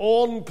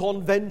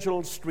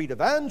unconventional street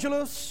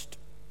evangelist?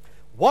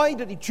 Why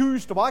did he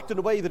choose to act in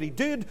the way that he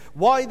did?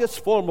 Why this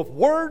form of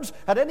words?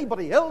 Had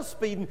anybody else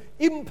been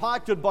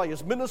impacted by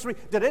his ministry?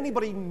 Did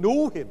anybody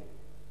know him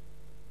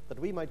that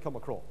we might come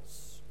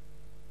across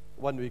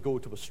when we go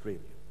to Australia?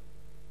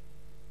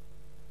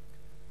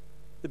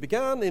 They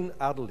began in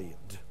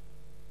Adelaide.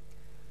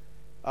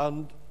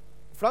 And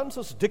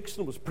Francis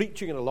Dixon was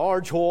preaching in a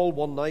large hall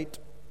one night,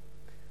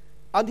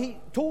 and he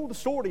told the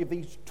story of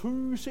these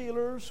two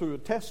sailors who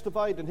had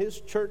testified in his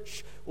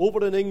church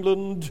over in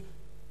England.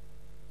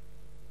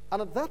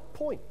 And at that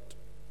point,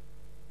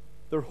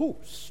 their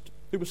host,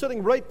 who was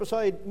sitting right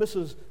beside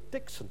Mrs.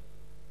 Dixon,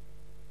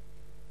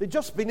 they'd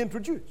just been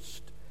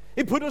introduced.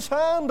 He put his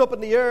hand up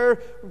in the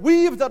air,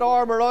 waved that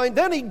arm around,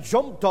 then he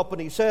jumped up and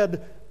he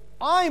said,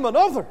 I'm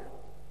another.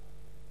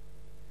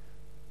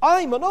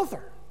 I'm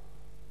another.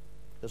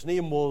 His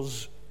name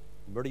was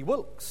Murray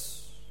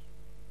Wilkes.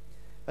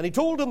 And he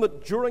told him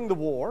that during the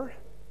war,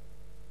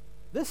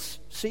 this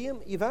same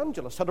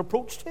evangelist had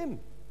approached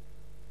him.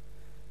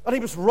 And he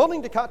was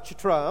running to catch a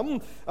tram,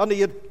 and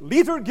he had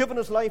later given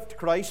his life to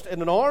Christ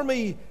in an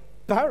army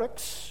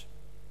barracks.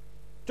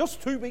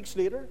 Just 2 weeks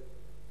later,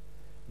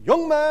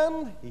 young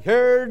man, he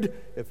heard,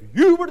 if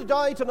you were to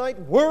die tonight,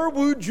 where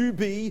would you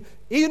be?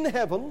 In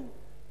heaven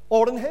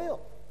or in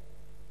hell?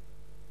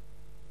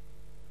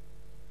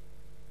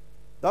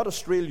 That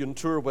Australian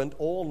tour went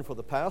on for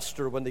the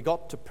pastor. When they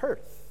got to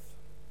Perth,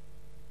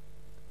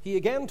 he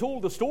again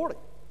told the story.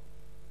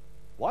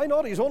 Why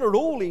not? He's on a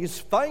roll. He's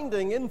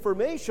finding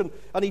information.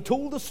 And he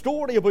told the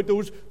story about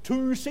those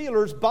two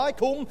sailors back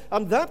home.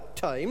 And that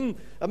time,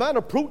 a man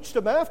approached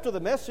him after the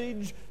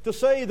message to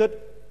say that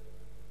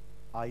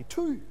I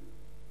too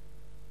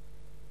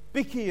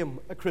became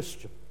a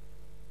Christian.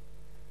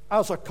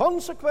 as a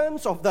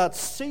consequence of that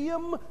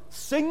same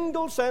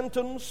single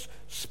sentence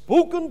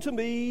spoken to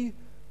me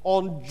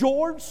on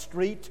George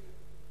Street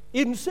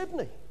in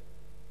Sydney.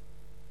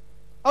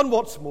 And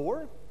what's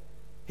more,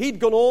 he'd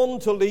gone on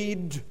to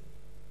lead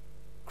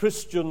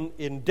Christian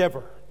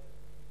Endeavour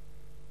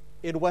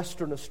in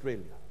Western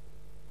Australia.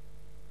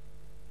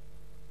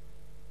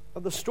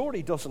 And the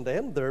story doesn't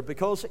end there,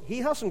 because he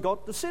hasn't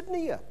got to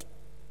Sydney yet.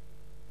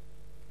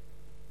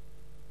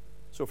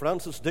 So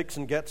Francis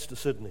Dixon gets to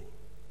Sydney,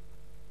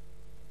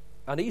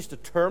 and he's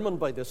determined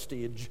by this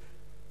stage,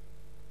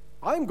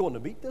 I'm going to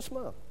meet this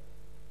man.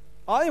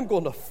 I am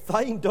going to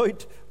find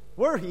out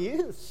where he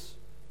is.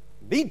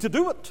 Need to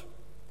do it.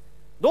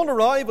 On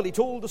arrival, he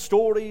told the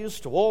stories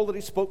to all that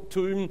he spoke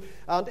to him,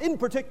 and in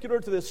particular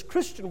to this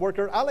Christian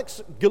worker,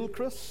 Alex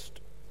Gilchrist.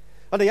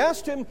 And he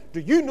asked him, do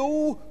you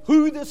know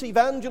who this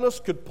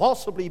evangelist could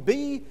possibly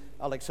be?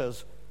 Alex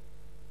says,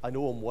 I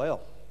know him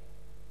well.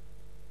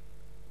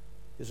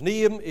 His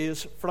name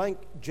is Frank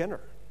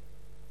Jenner.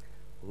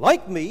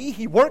 Like me,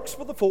 he works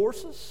for the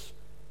forces,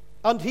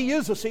 and he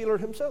is a sailor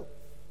himself.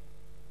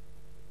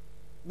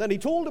 Then he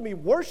told him he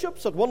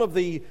worships at one of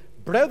the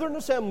Brethren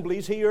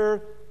assemblies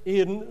here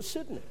in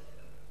Sydney.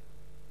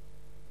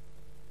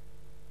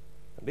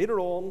 And later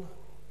on,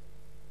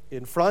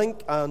 in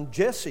Frank and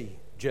Jessie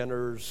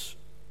Jenner's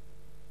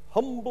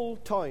humble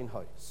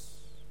townhouse,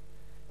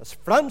 as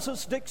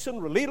Francis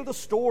Dixon related the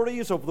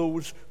stories of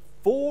those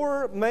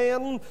 4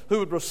 men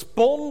who had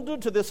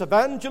responded to this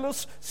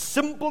evangelist's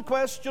simple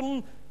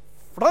question,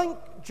 Frank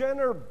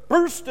Jenner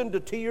burst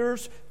into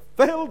tears,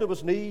 fell to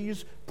his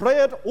knees,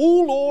 prayed,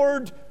 "O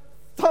Lord,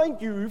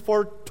 thank you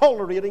for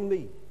tolerating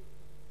me."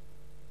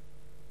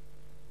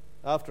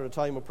 After a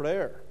time of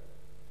prayer,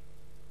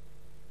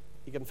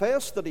 he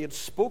confessed that he had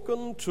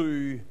spoken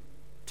to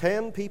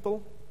 10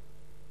 people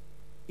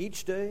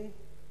each day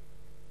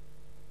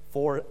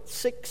for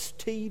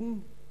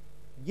 16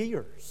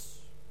 years.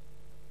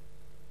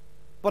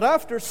 But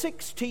after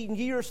 16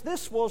 years,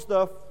 this was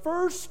the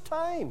first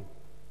time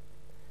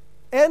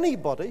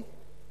anybody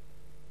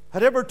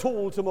had ever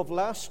told him of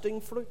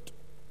lasting fruit.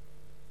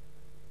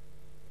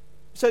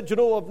 He said,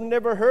 I've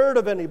never heard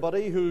of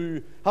anybody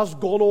who has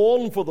gone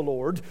on for the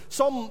Lord.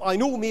 Some I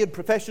know made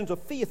professions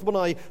of faith when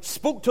I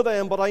spoke to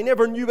them, but I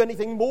never knew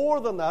anything more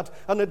than that,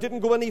 and it didn't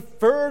go any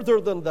further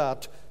than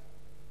that.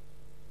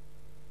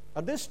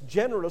 And this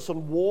generous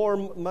and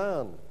warm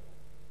man,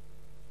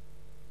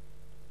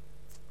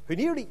 who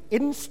nearly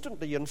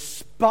instantly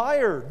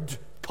inspired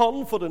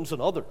confidence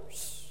in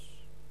others,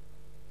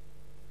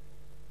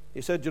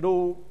 he said,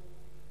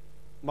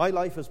 my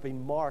life has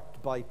been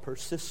marked by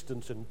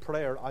persistence in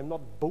prayer. I'm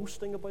not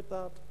boasting about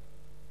that,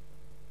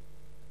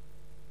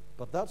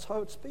 but that's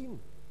how it's been.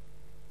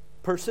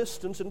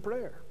 Persistence in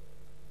prayer.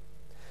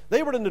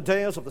 They were in the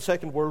days of the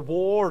Second World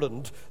War,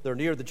 and they're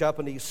near the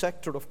Japanese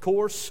sector, of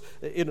course,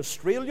 in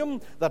Australia.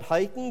 That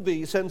heightened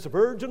the sense of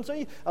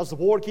urgency as the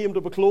war came to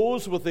a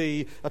close with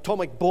the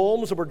atomic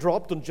bombs that were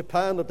dropped on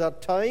Japan at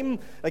that time.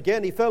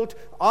 Again, he felt,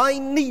 I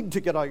need to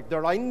get out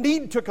there. I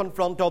need to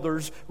confront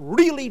others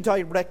really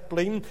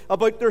directly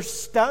about their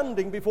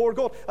standing before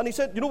God. And he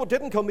said, it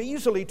didn't come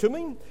easily to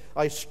me.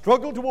 I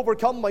struggled to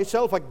overcome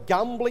myself a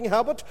gambling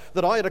habit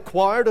that I had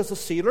acquired as a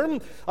sailor.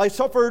 I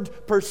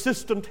suffered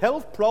persistent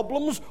health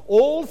problems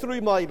all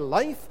through my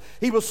life.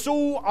 He was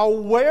so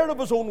aware of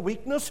his own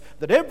weakness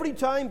that every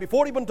time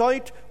before he went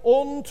out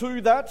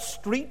onto that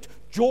street,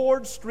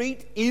 George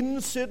Street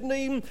in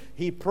Sydney,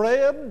 he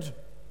prayed,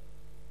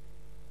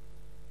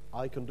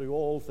 I can do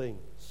all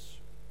things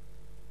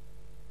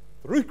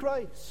through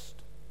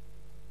Christ,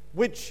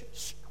 which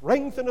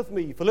strengtheneth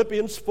me.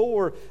 Philippians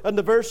 4 and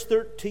the verse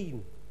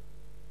 13.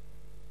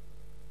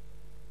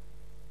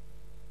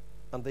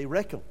 And they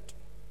reckoned,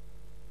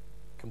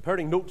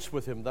 comparing notes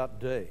with him that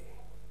day,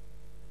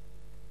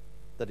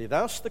 that he'd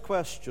asked the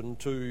question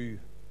to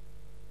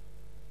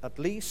at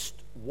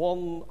least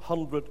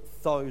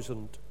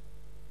 100,000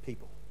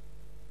 people.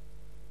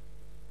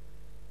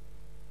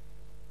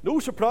 No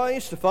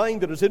surprise to find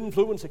that his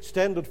influence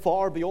extended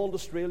far beyond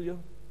Australia.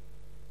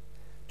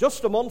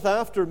 Just a month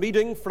after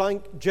meeting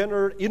Frank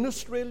Jenner in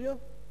Australia,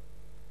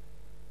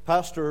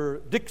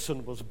 Pastor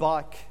Dixon was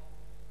back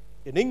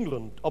in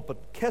England up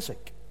at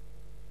Keswick,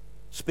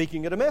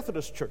 speaking at a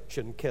Methodist church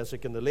in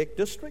Keswick in the Lake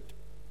District.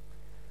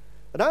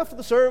 And after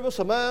the service,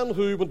 a man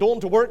who went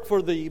on to work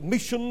for the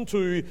mission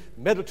to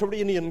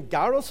Mediterranean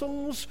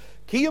garrisons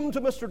came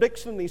to Mr.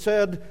 Dixon and he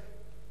said,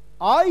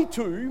 I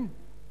too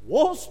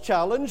was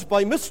challenged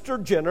by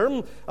Mr.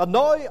 Jenner, and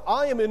now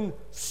I am in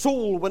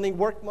soul-winning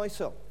work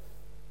myself.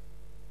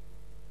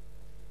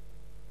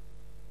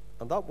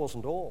 And that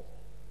wasn't all,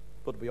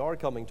 but we are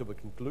coming to a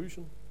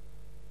conclusion.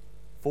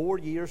 4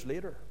 years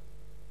later,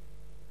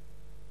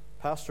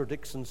 Pastor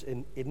Dixon's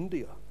in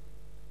India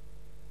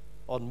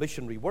on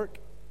missionary work.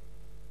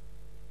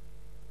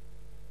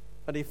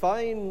 And he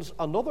finds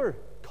another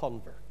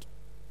convert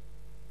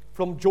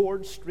from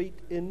George Street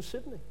in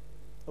Sydney,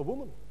 a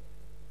woman.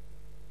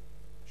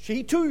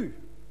 She too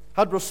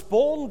had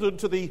responded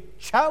to the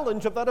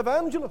challenge of that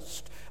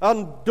evangelist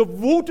and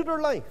devoted her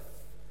life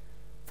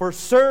for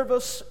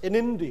service in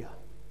India.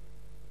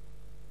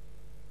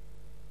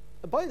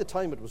 And by the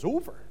time it was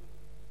over,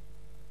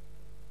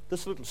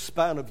 this little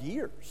span of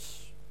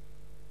years,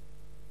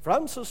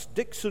 Francis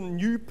Dixon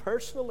knew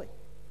personally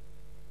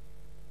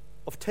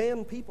of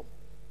 10 people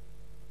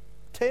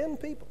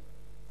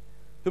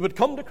who had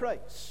come to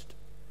Christ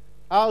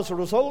as a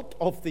result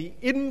of the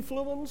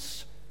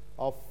influence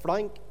of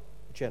Frank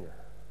Jenner.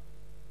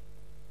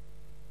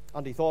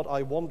 And he thought,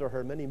 I wonder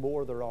how many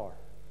more there are.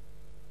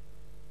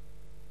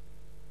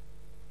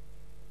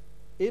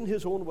 In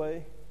his own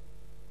way,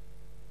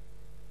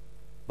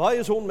 by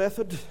his own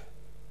method,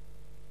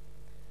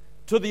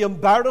 to the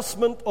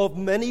embarrassment of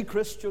many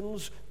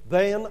Christians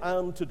then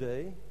and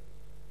today,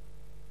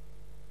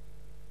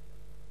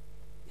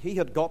 he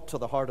had got to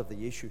the heart of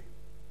the issue.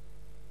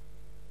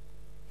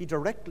 He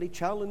directly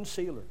challenged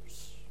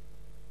sailors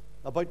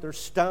about their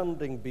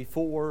standing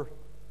before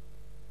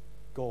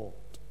God.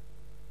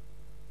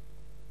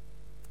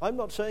 I'm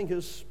not saying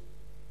his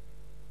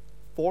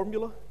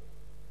formula,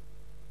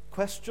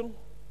 question,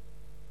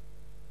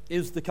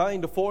 is the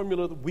kind of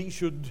formula that we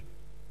should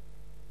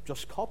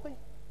just copy.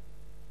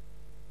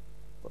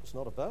 But it's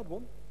not a bad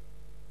one.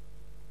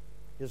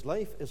 His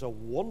life is a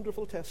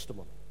wonderful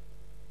testimony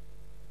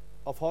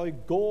of how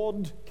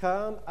God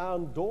can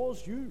and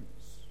does use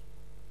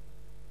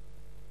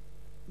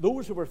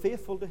those who were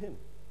faithful to him.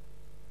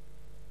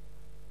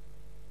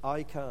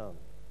 I can,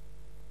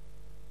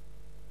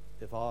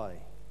 if I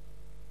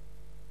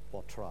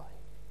but try.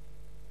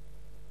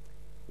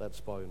 Let's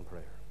bow in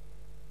prayer.